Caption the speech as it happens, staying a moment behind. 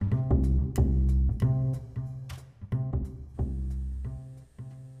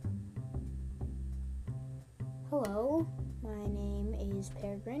Hello, my name is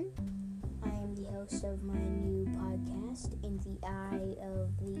Peregrine. I am the host of my new podcast, In the Eye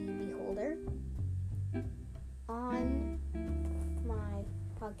of the Beholder. On my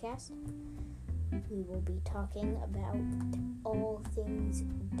podcast, we will be talking about all things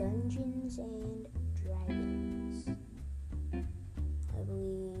Dungeons and Dragons.